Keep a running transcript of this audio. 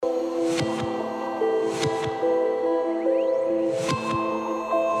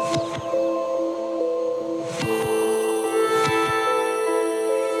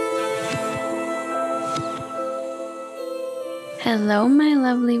Hello, my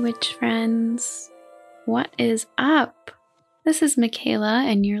lovely witch friends. What is up? This is Michaela,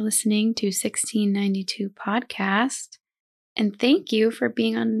 and you're listening to 1692 Podcast. And thank you for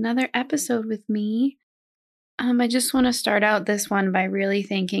being on another episode with me. I just want to start out this one by really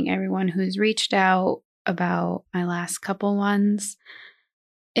thanking everyone who's reached out about my last couple ones.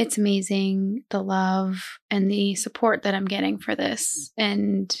 It's amazing, the love and the support that I'm getting for this.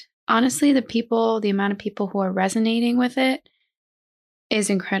 And honestly, the amount of people who are resonating with it is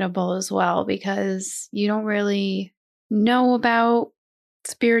incredible as well, because you don't really know about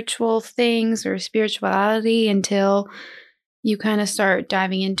spiritual things or spirituality until you kind of start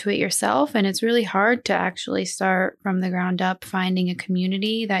diving into it yourself. And it's really hard to actually start from the ground up, finding a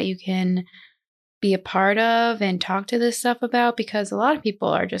community that you can be a part of and talk to this stuff about, because a lot of people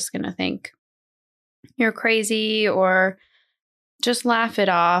are just going to think you're crazy or just laugh it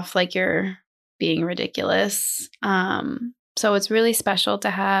off like you're being ridiculous. So it's really special to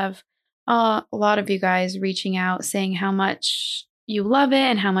have a lot of you guys reaching out saying how much you love it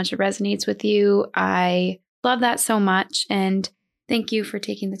and how much it resonates with you. I love that so much. And thank you for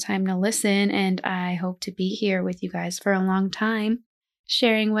taking the time to listen. And I hope to be here with you guys for a long time,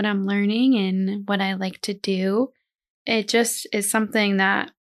 sharing what I'm learning and what I like to do. It just is something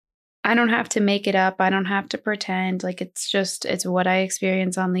that I don't have to make it up. I don't have to pretend. Like it's what I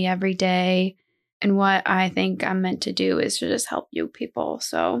experience on the everyday. And what I think I'm meant to do is to just help you people.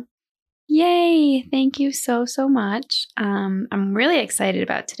 So yay. Thank you so, so much. I'm really excited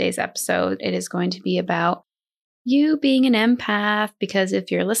about today's episode. It is going to be about you being an empath, because if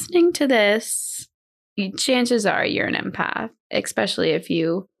you're listening to this, chances are you're an empath, especially if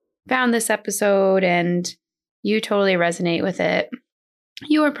you found this episode and you totally resonate with it.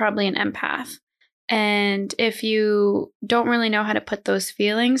 You are probably an empath. And if you don't really know how to put those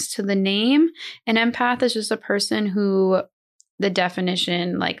feelings to the name, an empath is just a person who, the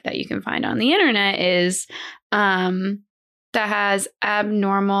definition like that you can find on the internet is that has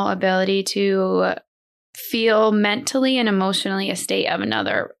abnormal ability to feel mentally and emotionally a state of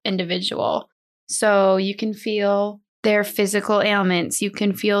another individual. So you can feel their physical ailments, you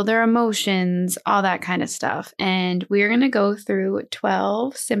can feel their emotions, all that kind of stuff. And we're going to go through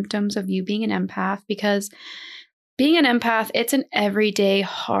 12 symptoms of you being an empath, because being an empath, it's an everyday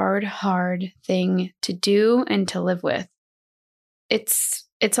hard thing to do and to live with. It's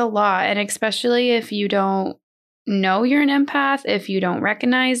a lot. And especially if you don't know you're an empath, if you don't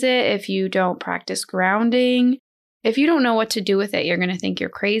recognize it, if you don't practice grounding, if you don't know what to do with it, you're going to think you're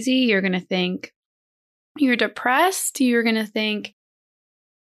crazy. You're going to think you're depressed. You're going to think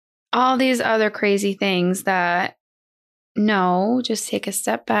all these other crazy things that, no, just take a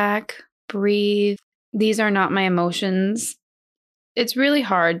step back, breathe. These are not my emotions. It's really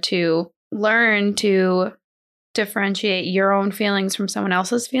hard to learn to differentiate your own feelings from someone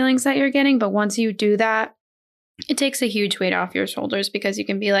else's feelings that you're getting. But once you do that, it takes a huge weight off your shoulders, because you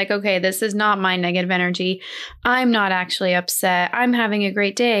can be like, okay, this is not my negative energy. I'm not actually upset. I'm having a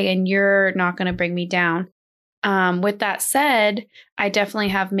great day, and you're not going to bring me down. With that said, I definitely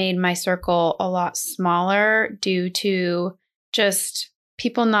have made my circle a lot smaller due to just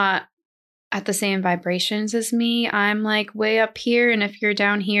people not at the same vibrations as me. I'm like way up here, and if you're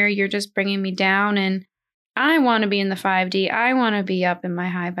down here, you're just bringing me down. And I want to be in the 5D. I want to be up in my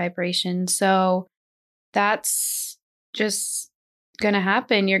high vibration. So that's just going to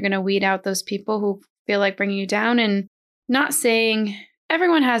happen. You're going to weed out those people who feel like bringing you down. And not saying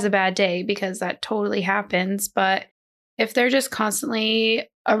everyone has a bad day, because that totally happens. But if they're just constantly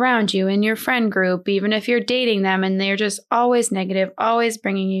around you in your friend group, even if you're dating them and they're just always negative, always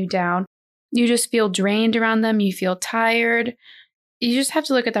bringing you down, you just feel drained around them. You feel tired. You just have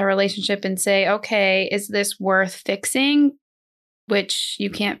to look at that relationship and say, okay, is this worth fixing? Which you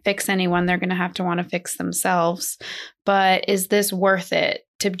can't fix anyone. They're going to have to want to fix themselves. But is this worth it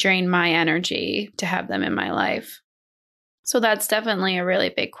to drain my energy to have them in my life? So that's definitely a really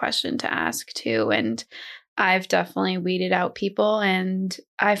big question to ask too. And I've definitely weeded out people, and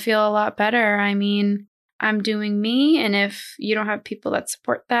I feel a lot better. I mean, I'm doing me. And if you don't have people that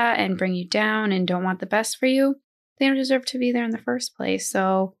support that and bring you down and don't want the best for you, they don't deserve to be there in the first place.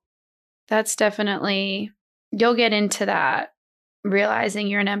 So that's definitely, you'll get into that, realizing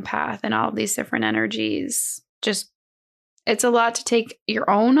you're an empath and all of these different energies. Just, it's a lot to take your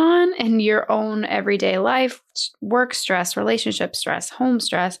own on in your own everyday life, work stress, relationship stress, home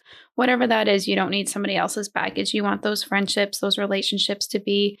stress, whatever that is. You don't need somebody else's baggage. You want those friendships, those relationships to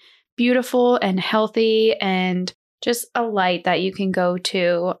be beautiful and healthy, and just a light that you can go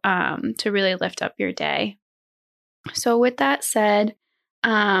to really lift up your day. So with that said,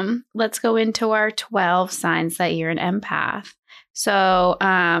 let's go into our 12 signs that you're an empath. So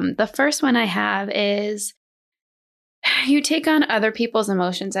the first one I have is you take on other people's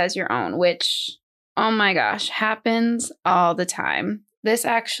emotions as your own, which, oh my gosh, happens all the time. This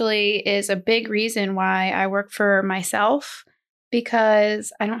actually is a big reason why I work for myself,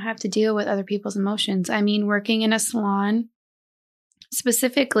 because I don't have to deal with other people's emotions. I mean, working in a salon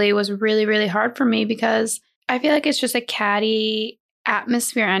specifically was really, really hard for me because I feel like it's just a catty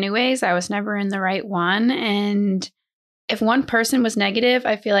atmosphere anyways. I was never in the right one. And if one person was negative,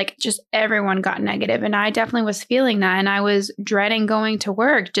 I feel like just everyone got negative. And I definitely was feeling that. And I was dreading going to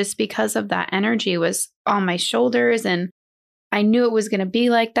work just because of that energy was on my shoulders. And I knew it was going to be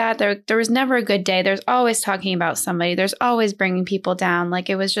like that. There was never a good day. There's always talking about somebody. There's always bringing people down. Like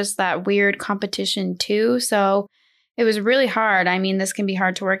it was just that weird competition too. So it was really hard. I mean, this can be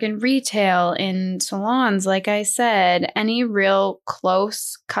hard to work in retail, in salons, like I said, any real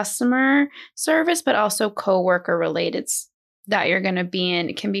close customer service, but also coworker related that you're going to be in.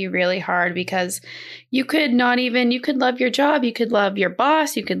 It can be really hard because you could love your job, you could love your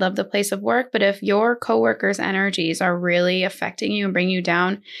boss, you could love the place of work. But if your coworkers' energies are really affecting you and bring you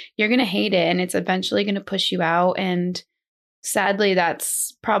down, you're going to hate it. And it's eventually going to push you out. And sadly,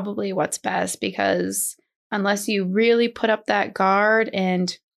 that's probably what's best, because unless you really put up that guard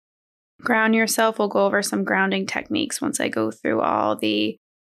and ground yourself, we'll go over some grounding techniques once I go through all the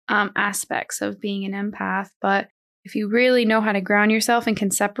aspects of being an empath. But if you really know how to ground yourself and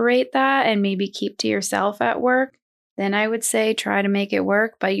can separate that and maybe keep to yourself at work, then I would say try to make it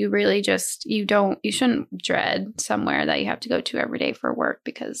work. But you really you shouldn't dread somewhere that you have to go to every day for work,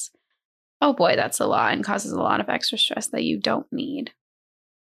 because, oh boy, that's a lot and causes a lot of extra stress that you don't need.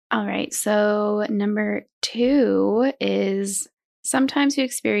 All right, so number 2 is sometimes you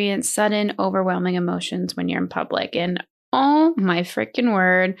experience sudden, overwhelming emotions when you're in public. And oh my freaking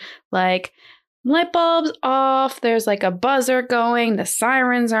word, like light bulbs off, there's like a buzzer going, the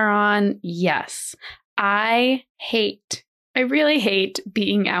sirens are on. Yes, I really hate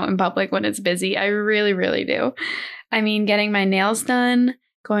being out in public when it's busy. I really, really do. I mean, getting my nails done,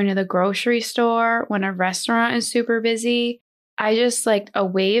 going to the grocery store, when a restaurant is super busy. I just like a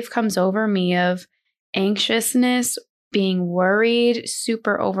wave comes over me of anxiousness, being worried,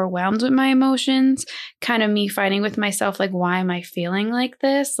 super overwhelmed with my emotions, kind of me fighting with myself. Like, why am I feeling like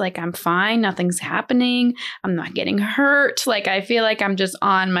this? Like, I'm fine. Nothing's happening. I'm not getting hurt. Like, I feel like I'm just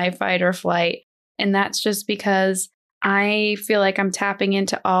on my fight or flight. And that's just because I feel like I'm tapping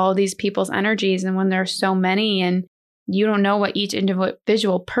into all these people's energies. And when there's so many and you don't know what each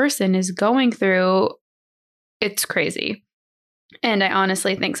individual person is going through, it's crazy. And I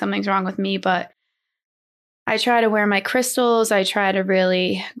honestly think something's wrong with me, but I try to wear my crystals. I try to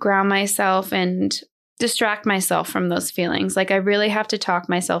really ground myself and distract myself from those feelings. Like I really have to talk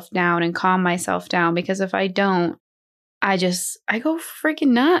myself down and calm myself down, because if I don't, I go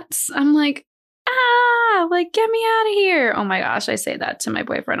freaking nuts. I'm like, like, get me out of here. Oh my gosh. I say that to my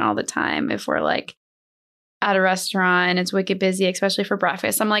boyfriend all the time. If we're like at a restaurant and it's wicked busy, especially for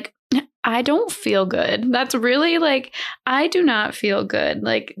breakfast, I'm like, I don't feel good. That's really like, I do not feel good.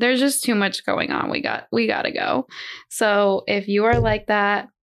 Like there's just too much going on. We got to go. So if you are like that,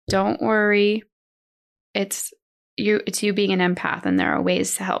 don't worry. It's you being an empath, and there are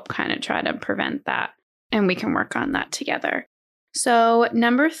ways to help kind of try to prevent that. And we can work on that together. So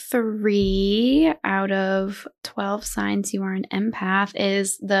number 3 out of 12 signs you are an empath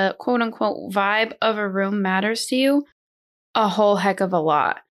is the quote unquote vibe of a room matters to you a whole heck of a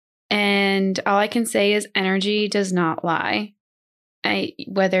lot. And all I can say is energy does not lie.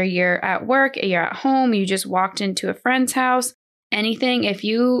 Whether you're at work, you're at home, you just walked into a friend's house, anything, if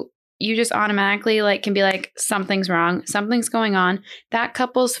you just automatically like can be like, something's wrong, something's going on, that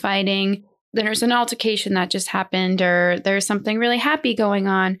couple's fighting, there's an altercation that just happened, or there's something really happy going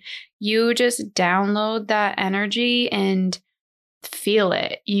on, you just download that energy and feel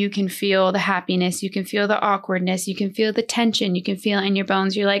it. You can feel the happiness, you can feel the awkwardness, you can feel the tension, you can feel it in your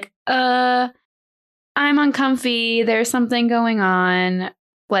bones. You're like, I'm uncomfy, there's something going on,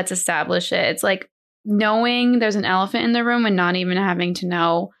 let's establish it. It's like knowing there's an elephant in the room and not even having to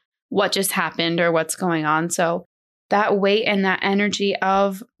know what just happened or what's going on. So that weight and that energy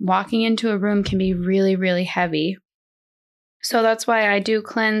of walking into a room can be really, really heavy. So that's why I do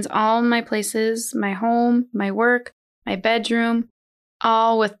cleanse all my places, my home, my work, my bedroom,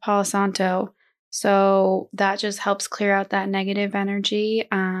 all with Palo Santo. So that just helps clear out that negative energy.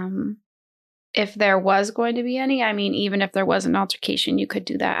 If there was going to be any, I mean, even if there was an altercation, you could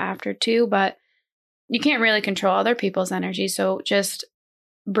do that after too, but you can't really control other people's energy. So just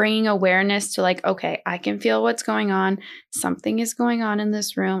bringing awareness to like, okay, I can feel what's going on. Something is going on in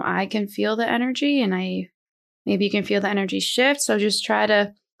this room. I can feel the energy, and I maybe you can feel the energy shift. So just try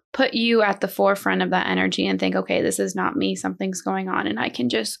to put you at the forefront of that energy and think, okay, this is not me. Something's going on. And I can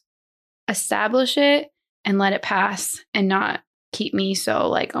just establish it and let it pass and not keep me so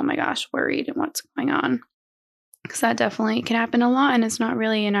like, oh my gosh, worried and what's going on. Because that definitely can happen a lot and it's not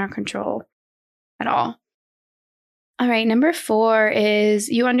really in our control at all. All right, number 4 is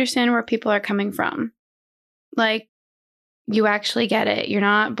you understand where people are coming from. Like, you actually get it. You're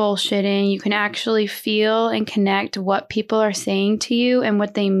not bullshitting. You can actually feel and connect what people are saying to you and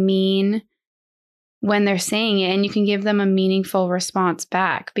what they mean when they're saying it. And you can give them a meaningful response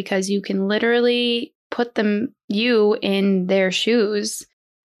back because you can literally put you in their shoes.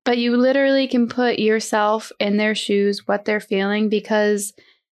 But you literally can put yourself in their shoes, what they're feeling, because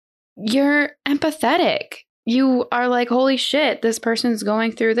you're empathetic. You are like, holy shit, this person's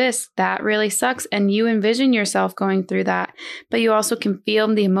going through this. That really sucks. And you envision yourself going through that. But you also can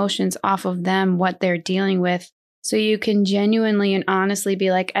feel the emotions off of them, what they're dealing with. So you can genuinely and honestly be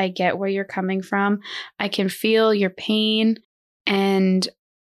like, I get where you're coming from. I can feel your pain and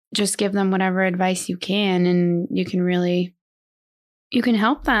just give them whatever advice you can. And you can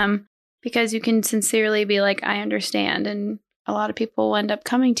help them because you can sincerely be like, I understand. And a lot of people will end up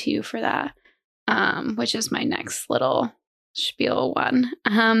coming to you for that. Which is my next little spiel one.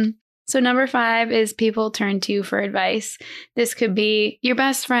 So number 5 is people turn to you for advice. This could be your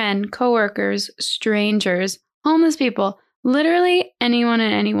best friend, coworkers, strangers, homeless people, literally anyone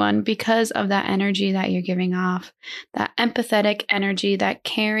and anyone because of that energy that you're giving off, that empathetic energy, that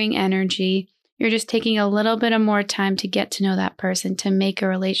caring energy. You're just taking a little bit of more time to get to know that person, to make a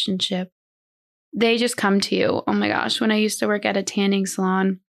relationship. They just come to you. Oh my gosh, when I used to work at a tanning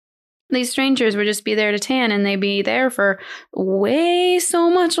salon, these strangers would just be there to tan and they'd be there for way so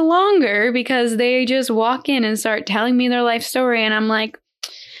much longer because they just walk in and start telling me their life story. And I'm like,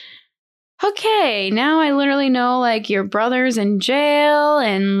 okay, now I literally know like your brother's in jail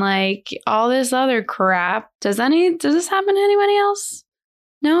and like all this other crap. Does this happen to anybody else?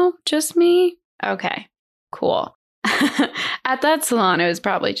 No, just me? Okay, cool. At that salon, it was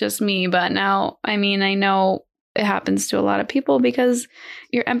probably just me, but now, I know it happens to a lot of people because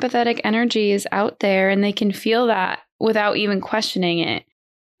your empathetic energy is out there and they can feel that without even questioning it.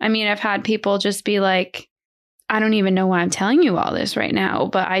 I've had people just be like, I don't even know why I'm telling you all this right now,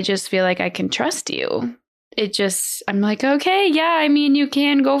 but I just feel like I can trust you. I'm like, okay, yeah, you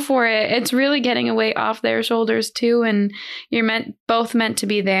can go for it. It's really getting a weight off their shoulders too. And you're both meant to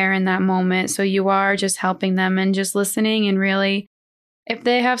be there in that moment. So you are just helping them and just listening. And really, if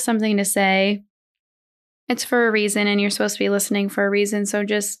they have something to say, it's for a reason and you're supposed to be listening for a reason. So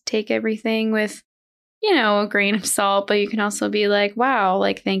just take everything with, a grain of salt, but you can also be like, wow,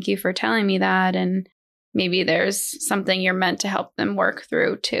 like, thank you for telling me that. And maybe there's something you're meant to help them work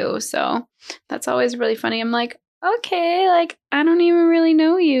through too. So that's always really funny. I'm like, okay, like, I don't even really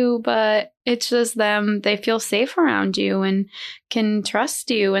know you, but it's just them. They feel safe around you and can trust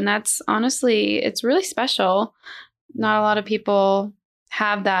you. And that's honestly, it's really special. Not a lot of people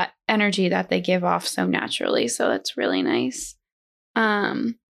have that energy that they give off so naturally. So that's really nice.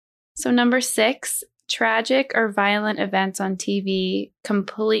 So number 6, tragic or violent events on TV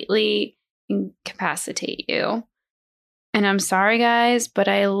completely incapacitate you. And I'm sorry, guys, but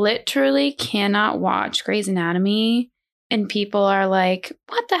I literally cannot watch Grey's Anatomy and people are like,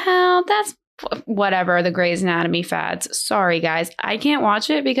 what the hell? That's whatever, the Grey's Anatomy fads. Sorry, guys. I can't watch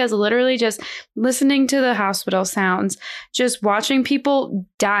it because literally just listening to the hospital sounds, just watching people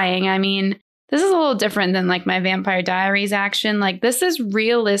dying. This is a little different than like my Vampire Diaries action. Like, this is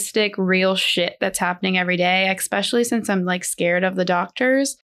realistic, real shit that's happening every day, especially since I'm like scared of the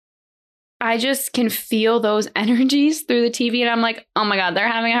doctors. I just can feel those energies through the TV and I'm like, oh my God, they're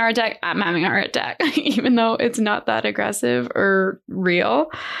having a heart attack. I'm having a heart attack, even though it's not that aggressive or real.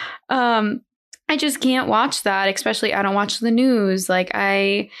 I just can't watch that, especially I don't watch the news.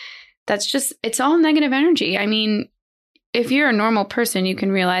 It's all negative energy. If you're a normal person, you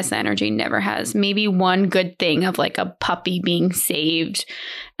can realize the energy never has maybe one good thing of like a puppy being saved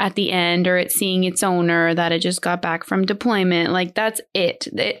at the end or it seeing its owner that it just got back from deployment. Like, that's it.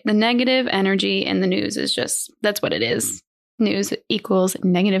 The negative energy in the news is that's what it is. News equals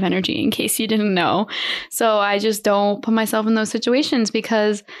negative energy, in case you didn't know. So I just don't put myself in those situations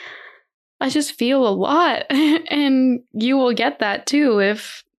because I just feel a lot. And you will get that too.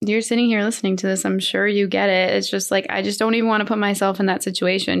 If you're sitting here listening to this, I'm sure you get it. It's just like, I just don't even want to put myself in that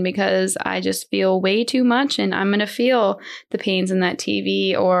situation because I just feel way too much and I'm going to feel the pains in that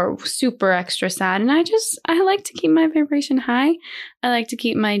TV or super extra sad. And I like to keep my vibration high. I like to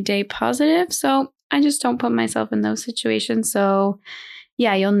keep my day positive. So I just don't put myself in those situations. So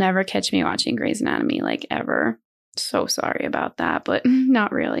yeah, you'll never catch me watching Grey's Anatomy, like, ever. So sorry about that, but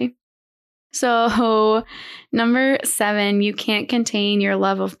not really. So, number 7, you can't contain your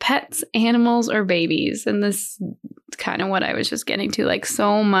love of pets, animals, or babies. And this is kind of what I was just getting to, like,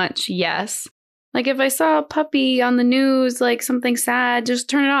 so much yes. Like, if I saw a puppy on the news, like something sad, just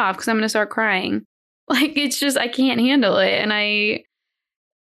turn it off because I'm going to start crying. Like, it's just, I can't handle it. And a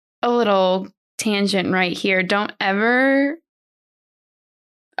little tangent right here. Don't ever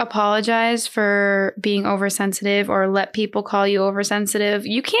apologize for being oversensitive or let people call you oversensitive.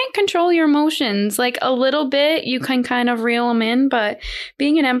 You can't control your emotions. Like, a little bit, you can kind of reel them in, but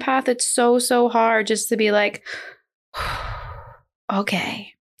being an empath, it's so hard just to be like, okay,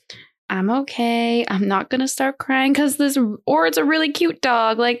 I'm okay. I'm not going to start crying because it's a really cute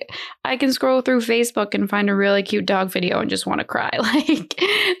dog. Like, I can scroll through Facebook and find a really cute dog video and just want to cry. Like,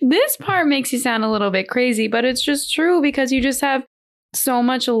 this part makes you sound a little bit crazy, but it's just true because you just have so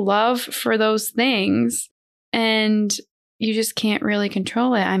much love for those things and you just can't really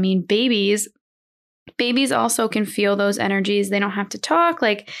control it. I mean, babies also can feel those energies. They don't have to talk.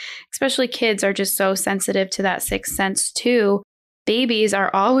 Like, especially kids are just so sensitive to that sixth sense too. Babies are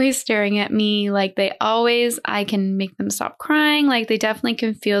always staring at me. Like, I can make them stop crying. Like, they definitely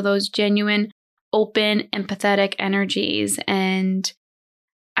can feel those genuine, open, empathetic energies. And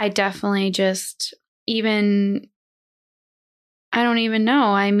I definitely I don't even know.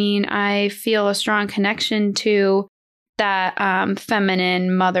 I mean, I feel a strong connection to that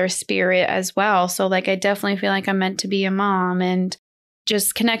feminine mother spirit as well. So, like, I definitely feel like I'm meant to be a mom, and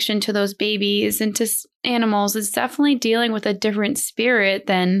just connection to those babies and to animals is definitely dealing with a different spirit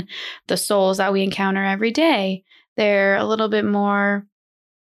than the souls that we encounter every day. They're a little bit more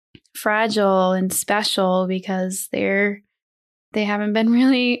fragile and special because they haven't been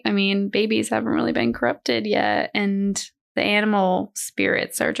really, I mean, babies haven't really been corrupted yet. And the animal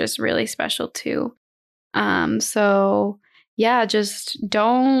spirits are just really special too. So yeah, just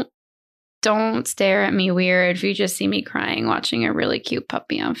don't stare at me weird if you just see me crying watching a really cute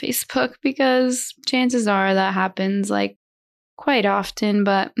puppy on Facebook, because chances are that happens like quite often,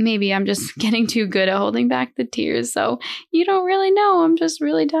 but maybe I'm just getting too good at holding back the tears. So you don't really know. I'm just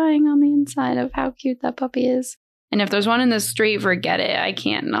really dying on the inside of how cute that puppy is. And if there's one in the street, forget it. I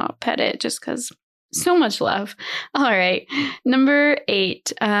can't not pet it just because so much love. All right. Number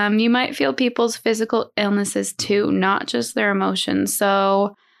 8, you might feel people's physical illnesses too, not just their emotions.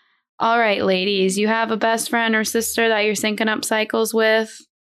 So, all right, ladies, you have a best friend or sister that you're syncing up cycles with.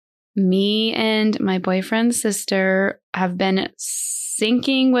 Me and my boyfriend's sister have been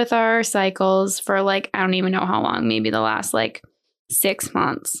syncing with our cycles for like, I don't even know how long, maybe the last like 6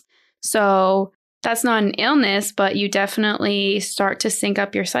 months. So that's not an illness, but you definitely start to sync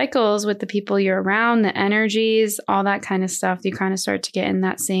up your cycles with the people you're around, the energies, all that kind of stuff. You kind of start to get in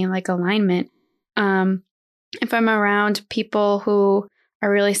that same like alignment. If I'm around people who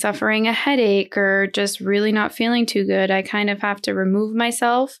are really suffering a headache or just really not feeling too good, I kind of have to remove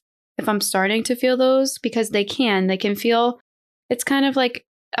myself if I'm starting to feel those, because they can feel, it's kind of like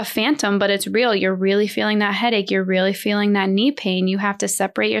a phantom, but it's real. You're really feeling that headache. You're really feeling that knee pain. You have to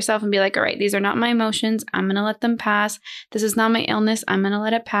separate yourself and be like, all right, these are not my emotions. I'm going to let them pass. This is not my illness. I'm going to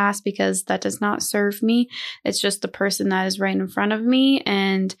let it pass because that does not serve me. It's just the person that is right in front of me,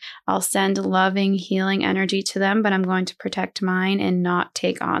 and I'll send loving, healing energy to them, but I'm going to protect mine and not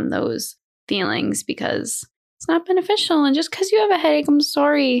take on those feelings because it's not beneficial. And just because you have a headache, I'm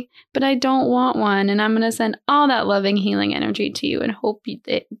sorry, but I don't want one. And I'm going to send all that loving, healing energy to you and hope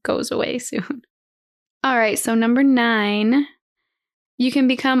it goes away soon. All right. So number 9, you can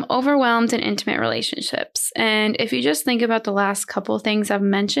become overwhelmed in intimate relationships. And if you just think about the last couple things I've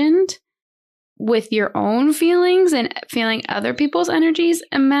mentioned with your own feelings and feeling other people's energies,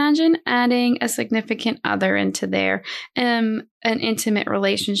 imagine adding a significant other into there, an intimate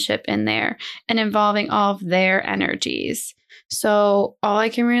relationship in there, and involving all of their energies. So all I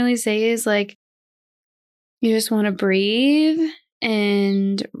can really say is like, you just want to breathe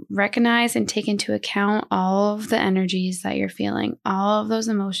and recognize and take into account all of the energies that you're feeling, all of those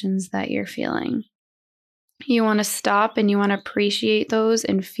emotions that you're feeling. You want to stop and you want to appreciate those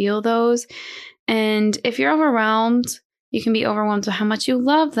and feel those. And if you're overwhelmed, you can be overwhelmed with how much you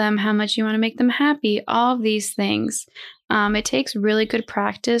love them, how much you want to make them happy, all of these things. It takes really good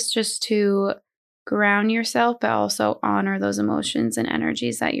practice just to ground yourself, but also honor those emotions and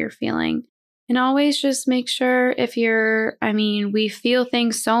energies that you're feeling. And always just make sure we feel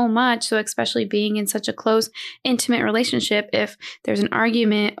things so much. So especially being in such a close, intimate relationship, if there's an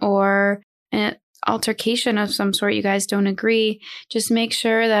argument or an altercation of some sort, you guys don't agree, just make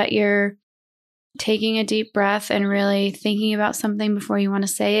sure that you're taking a deep breath and really thinking about something before you want to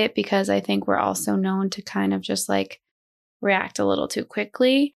say it, because I think we're also known to kind of just like react a little too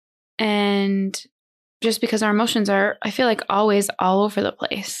quickly. And just because our emotions are, I feel like, always all over the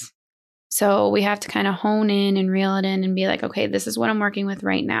place. So we have to kind of hone in and reel it in and be like, okay, this is what I'm working with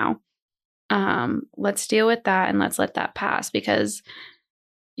right now. Let's deal with that and let's let that pass, because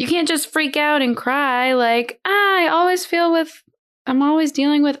you can't just freak out and cry like, I'm always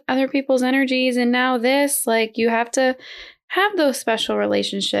dealing with other people's energies and now this. Like, you have to have those special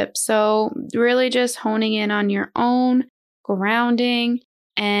relationships. So really just honing in on your own grounding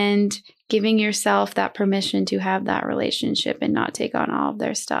and giving yourself that permission to have that relationship and not take on all of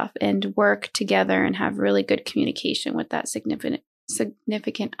their stuff, and work together and have really good communication with that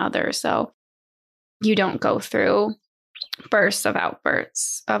significant other. So you don't go through bursts of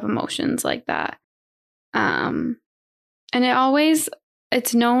outbursts of emotions like that. And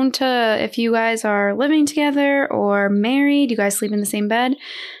it's known to, if you guys are living together or married, you guys sleep in the same bed.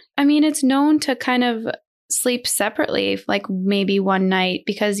 I mean, it's known to kind of sleep separately, like maybe one night,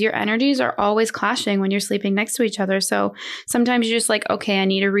 because your energies are always clashing when you're sleeping next to each other. So sometimes you're just like, okay, I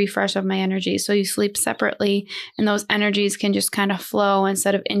need a refresh of my energy. So you sleep separately, and those energies can just kind of flow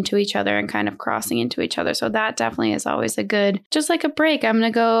instead of into each other and kind of crossing into each other. So that definitely is always a good, just like a break. I'm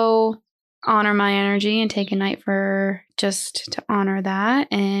going to go honor my energy and take a night for just to honor that.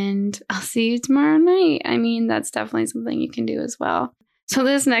 And I'll see you tomorrow night. I mean, that's definitely something you can do as well. So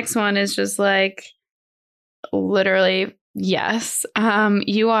this next one is just like, literally, yes.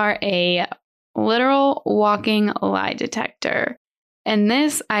 You are a literal walking lie detector. And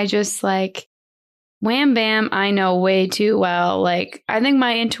this, I just like, wham bam, I know way too well. Like, I think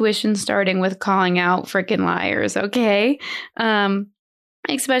my intuition's starting with calling out freaking liars, okay?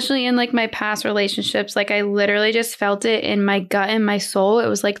 Especially in like my past relationships, like I literally just felt it in my gut and my soul. It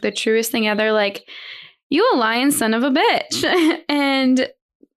was like the truest thing ever. Like, you a lying son of a bitch. And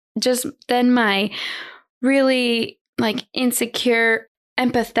just then my really like insecure,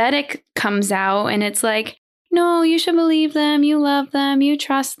 empathetic comes out, and it's like, no, you should believe them. You love them. You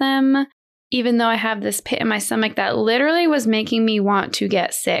trust them. Even though I have this pit in my stomach that literally was making me want to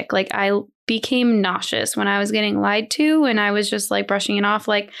get sick. Like, I became nauseous when I was getting lied to, and I was just like brushing it off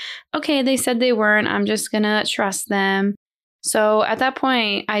like, okay, they said they weren't. I'm just going to trust them. So at that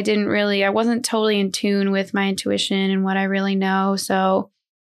point, I wasn't totally in tune with my intuition and what I really know. So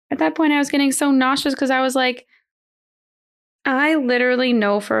at that point, I was getting so nauseous because I was like, I literally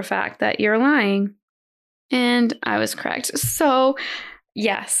know for a fact that you're lying. And I was correct. So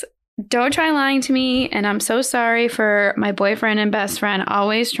yes, don't try lying to me. And I'm so sorry for my boyfriend and best friend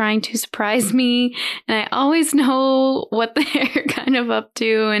always trying to surprise me. And I always know what they're kind of up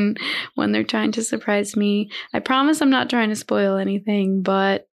to and when they're trying to surprise me. I promise I'm not trying to spoil anything,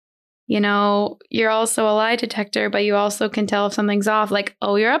 but you know, you're also a lie detector, but you also can tell if something's off, like,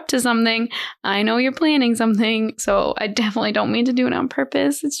 oh, you're up to something. I know you're planning something. So I definitely don't mean to do it on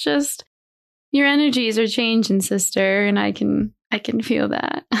purpose. It's just your energies are changing, sister, and I can feel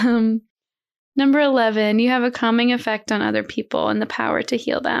that. Number 11, you have a calming effect on other people and the power to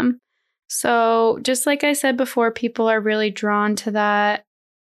heal them. So just like I said before, people are really drawn to that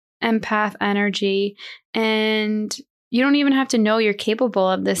empath energy, and you don't even have to know you're capable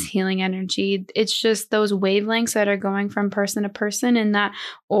of this healing energy. It's just those wavelengths that are going from person to person, and that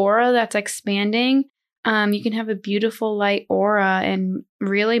aura that's expanding. You can have a beautiful light aura and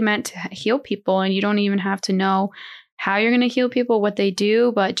really meant to heal people, and you don't even have to know how you're going to heal people, what they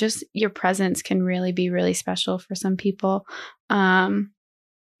do, but just your presence can really be really special for some people.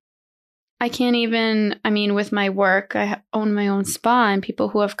 With my work, I own my own spa, and people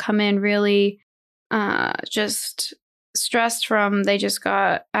who have come in really just stressed from, they just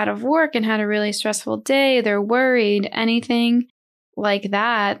got out of work and had a really stressful day. They're worried, anything like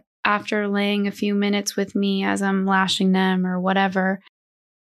that. After laying a few minutes with me as I'm lashing them or whatever,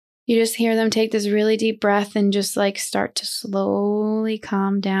 you just hear them take this really deep breath and just like start to slowly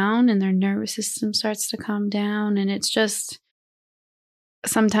calm down, and their nervous system starts to calm down. And it's just,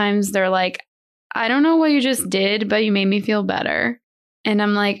 sometimes they're like, I don't know what you just did, but you made me feel better. And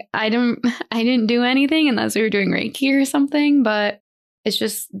I'm like, I didn't do anything unless we were doing Reiki or something, but it's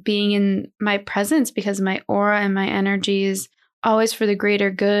just being in my presence, because my aura and my energy is always for the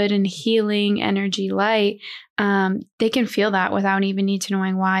greater good and healing energy light. They can feel that without even need to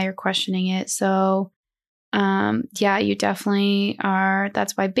knowing why or questioning it. So yeah, you definitely are.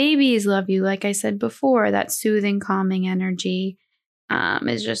 That's why babies love you. Like I said before, that soothing, calming energy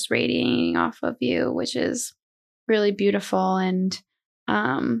is just radiating off of you, which is really beautiful. And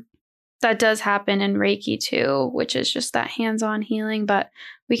that does happen in Reiki too, which is just that hands-on healing. But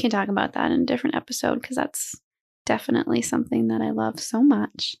we can talk about that in a different episode because that's definitely something that I love so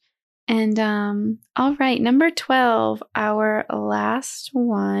much. And all right, number 12, our last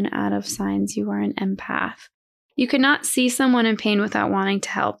one out of signs you are an empath. You could not see someone in pain without wanting to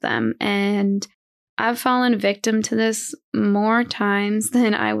help them. And I've fallen victim to this more times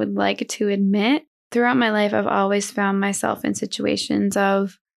than I would like to admit. Throughout my life, I've always found myself in situations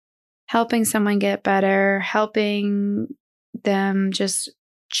of helping someone get better, helping them just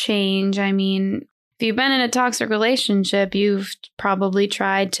change. I mean, if you've been in a toxic relationship, you've probably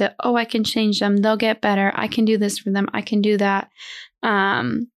tried to, oh, I can change them. They'll get better. I can do this for them. I can do that.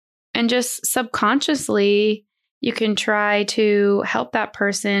 And just subconsciously, you can try to help that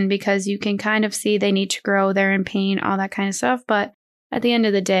person because you can kind of see they need to grow, they're in pain, all that kind of stuff. But at the end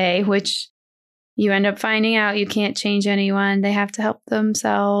of the day, which you end up finding out you can't change anyone, they have to help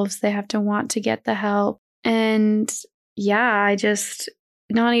themselves, they have to want to get the help. And yeah, I just,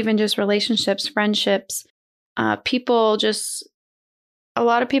 not even just relationships, friendships, people just, a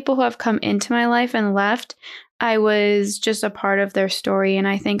lot of people who have come into my life and left, I was just a part of their story. And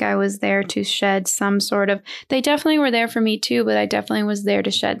I think I was there to shed some sort of, they definitely were there for me too, but I definitely was there to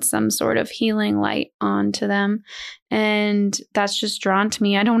shed some sort of healing light onto them. And that's just drawn to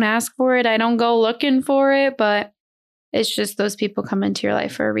me. I don't ask for it. I don't go looking for it, but it's just those people come into your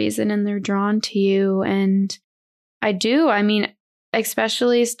life for a reason and they're drawn to you. And I do. I mean,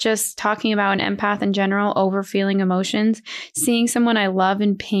 especially just talking about an empath in general, over feeling emotions, seeing someone I love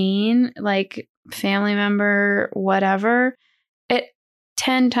in pain, like family member, whatever, it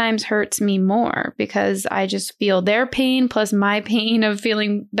 10 times hurts me more because I just feel their pain plus my pain of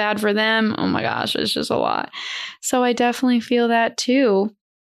feeling bad for them. Oh my gosh, it's just a lot. So I definitely feel that too.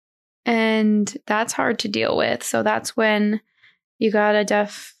 And that's hard to deal with. So that's when you gotta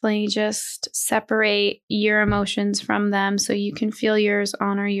definitely just separate your emotions from them so you can feel yours,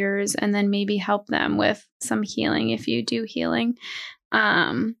 honor yours, and then maybe help them with some healing if you do healing.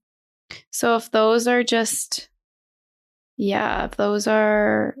 So if those are just, if those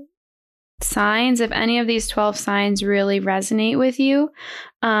are signs, if any of these 12 signs really resonate with you,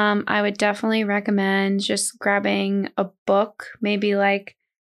 I would definitely recommend just grabbing a book, maybe like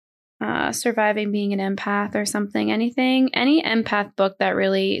Surviving Being an Empath or something, any empath book that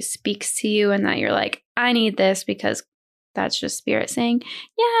really speaks to you and that you're like, I need this because that's just spirit saying,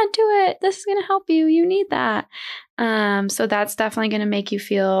 yeah, do it. This is going to help you. You need that. So that's definitely going to make you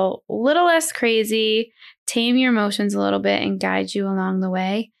feel a little less crazy, tame your emotions a little bit and guide you along the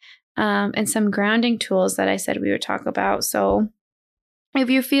way. And some grounding tools that I said we would talk about. So if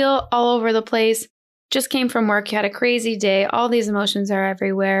you feel all over the place, just came from work, you had a crazy day, all these emotions are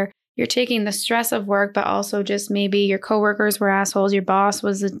everywhere. You're taking the stress of work, but also just maybe your coworkers were assholes, your boss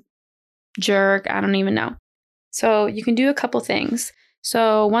was a jerk, I don't even know. So you can do a couple things.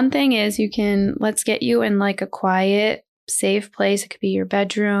 So one thing is let's get you in like a quiet, safe place. It could be your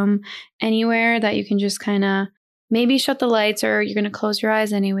bedroom, anywhere that you can just kind of maybe shut the lights, or you're going to close your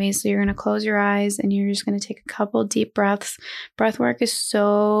eyes anyway. So you're going to close your eyes and you're just going to take a couple deep breaths. Breath work is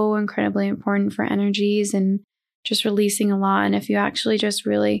so incredibly important for energies and just releasing a lot. And if you actually just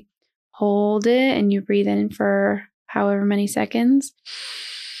really hold it and you breathe in for however many seconds,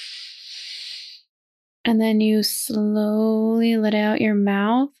 and then you slowly let out your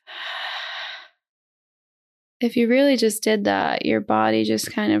mouth. If you really just did that, your body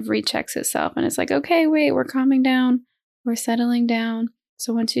just kind of rechecks itself and it's like, okay, wait, we're calming down. We're settling down.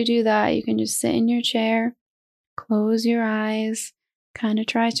 So once you do that, you can just sit in your chair, close your eyes, kind of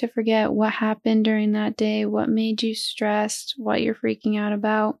try to forget what happened during that day, what made you stressed, what you're freaking out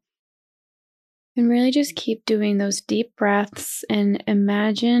about. And really just keep doing those deep breaths and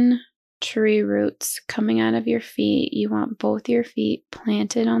imagine tree roots coming out of your feet. You want both your feet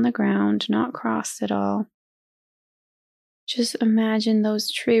planted on the ground, not crossed at all. Just imagine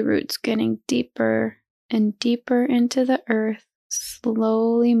those tree roots getting deeper and deeper into the earth,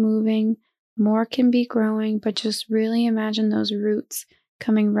 slowly moving. More can be growing, but just really imagine those roots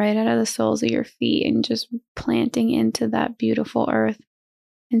coming right out of the soles of your feet and just planting into that beautiful earth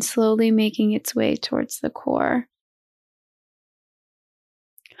and slowly making its way towards the core.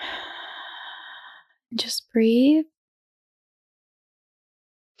 Just breathe.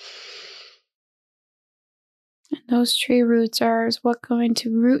 And those tree roots are what's going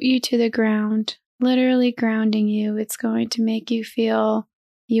to root you to the ground, literally grounding you. It's going to make you feel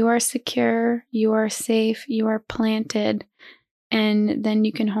you are secure, you are safe, you are planted. And then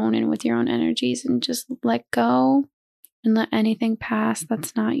you can hone in with your own energies and just let go and let anything pass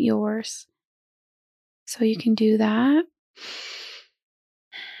that's not yours. So you can do that.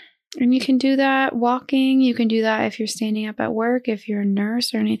 And you can do that walking. You can do that if you're standing up at work, if you're a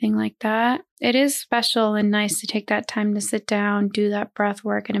nurse or anything like that. It is special and nice to take that time to sit down, do that breath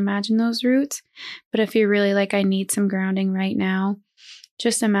work, and imagine those roots. But if you're really like, I need some grounding right now,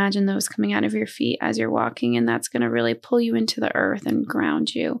 just imagine those coming out of your feet as you're walking, and that's going to really pull you into the earth and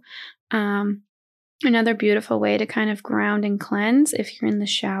ground you. Another beautiful way to kind of ground and cleanse if you're in the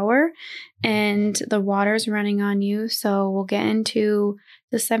shower and the water's running on you. So we'll get into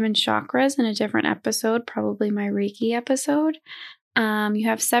the 7 chakras in a different episode, probably my Reiki episode. You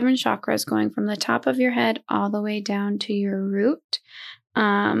have 7 chakras going from the top of your head all the way down to your root.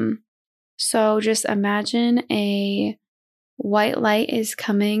 So just imagine a white light is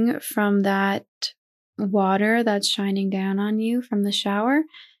coming from that water that's shining down on you from the shower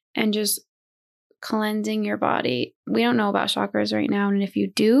and just cleansing your body. We don't know about chakras right now, and if you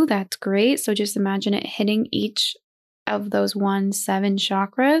do, that's great. So just imagine it hitting each of those 7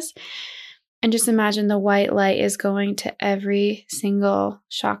 chakras, and just imagine the white light is going to every single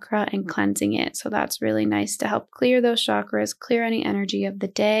chakra and cleansing it. So that's really nice to help clear those chakras, clear any energy of the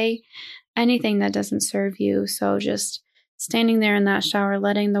day, anything that doesn't serve you. So just standing there in that shower,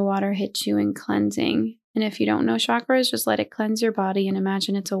 letting the water hit you and cleansing. And if you don't know chakras, just let it cleanse your body and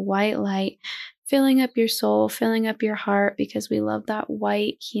imagine it's a white light filling up your soul, filling up your heart, because we love that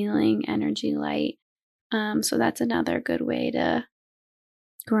white healing energy light. So that's another good way to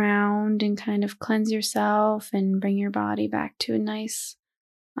ground and kind of cleanse yourself and bring your body back to a nice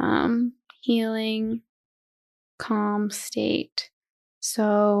healing, calm state.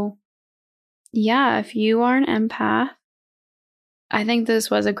 So yeah, if you are an empath, I think this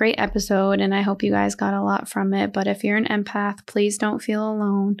was a great episode and I hope you guys got a lot from it. But if you're an empath, please don't feel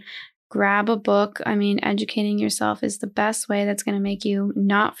alone. Grab a book. I mean, educating yourself is the best way that's going to make you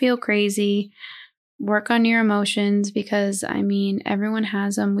not feel crazy. Work on your emotions because, I mean, everyone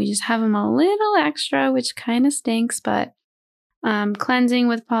has them. We just have them a little extra, which kind of stinks. But cleansing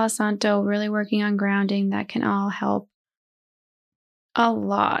with Palo Santo, really working on grounding, that can all help a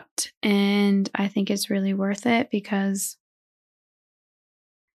lot. And I think it's really worth it because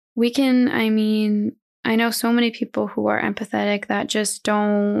we can, I know so many people who are empathetic that just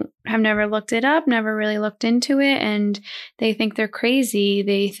have never looked it up, never really looked into it, and they think they're crazy.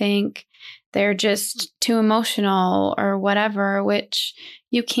 They think they're just too emotional or whatever, which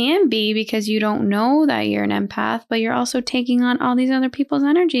you can be because you don't know that you're an empath, but you're also taking on all these other people's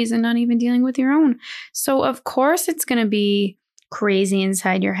energies and not even dealing with your own. So of course it's going to be crazy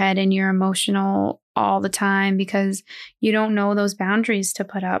inside your head and you're emotional all the time because you don't know those boundaries to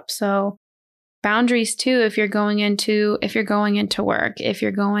put up. So boundaries too, if you're going into work, if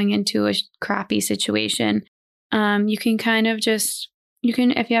you're going into a crappy situation, you can kind of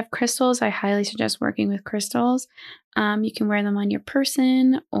if you have crystals, I highly suggest working with crystals. You can wear them on your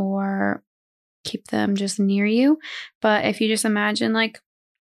person or keep them just near you. But if you just imagine like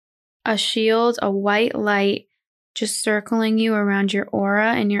a shield, a white light just circling you around your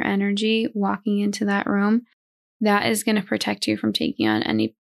aura and your energy, walking into that room, that is going to protect you from taking on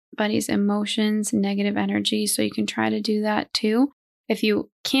anybody's emotions, negative energy. So you can try to do that too. If you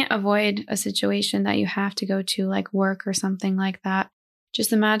can't avoid a situation that you have to go to, like work or something like that,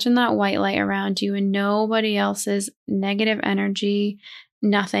 just imagine that white light around you and nobody else's negative energy,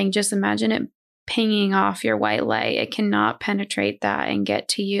 nothing. Just imagine it pinging off your white light. It cannot penetrate that and get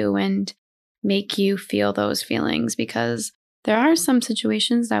to you and make you feel those feelings because there are some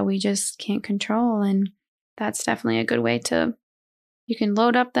situations that we just can't control. And that's definitely a good way you can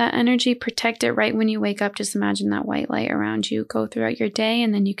load up that energy, protect it right when you wake up. Just imagine that white light around you, go throughout your day,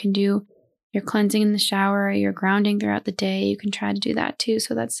 and then you can do your cleansing in the shower, your grounding throughout the day. You can try to do that too.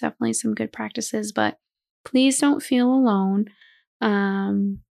 So that's definitely some good practices, but please don't feel alone.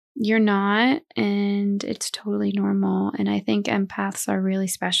 You're not, and it's totally normal. And I think empaths are really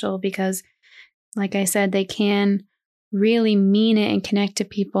special because, like I said, they can really mean it and connect to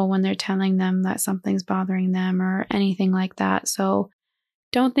people when they're telling them that something's bothering them or anything like that. So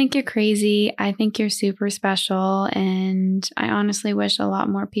don't think you're crazy. I think you're super special. And I honestly wish a lot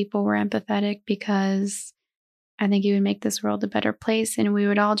more people were empathetic because I think it would make this world a better place. And we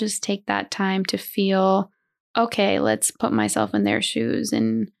would all just take that time to feel, okay, let's put myself in their shoes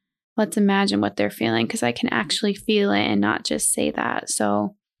and let's imagine what they're feeling because I can actually feel it and not just say that.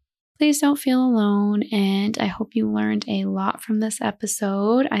 So please don't feel alone. And I hope you learned a lot from this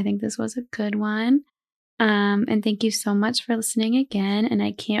episode. I think this was a good one. And thank you so much for listening again. And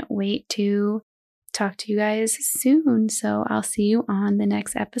I can't wait to talk to you guys soon. So I'll see you on the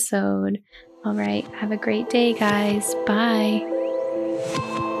next episode. All right. Have a great day, guys.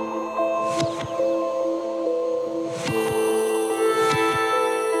 Bye.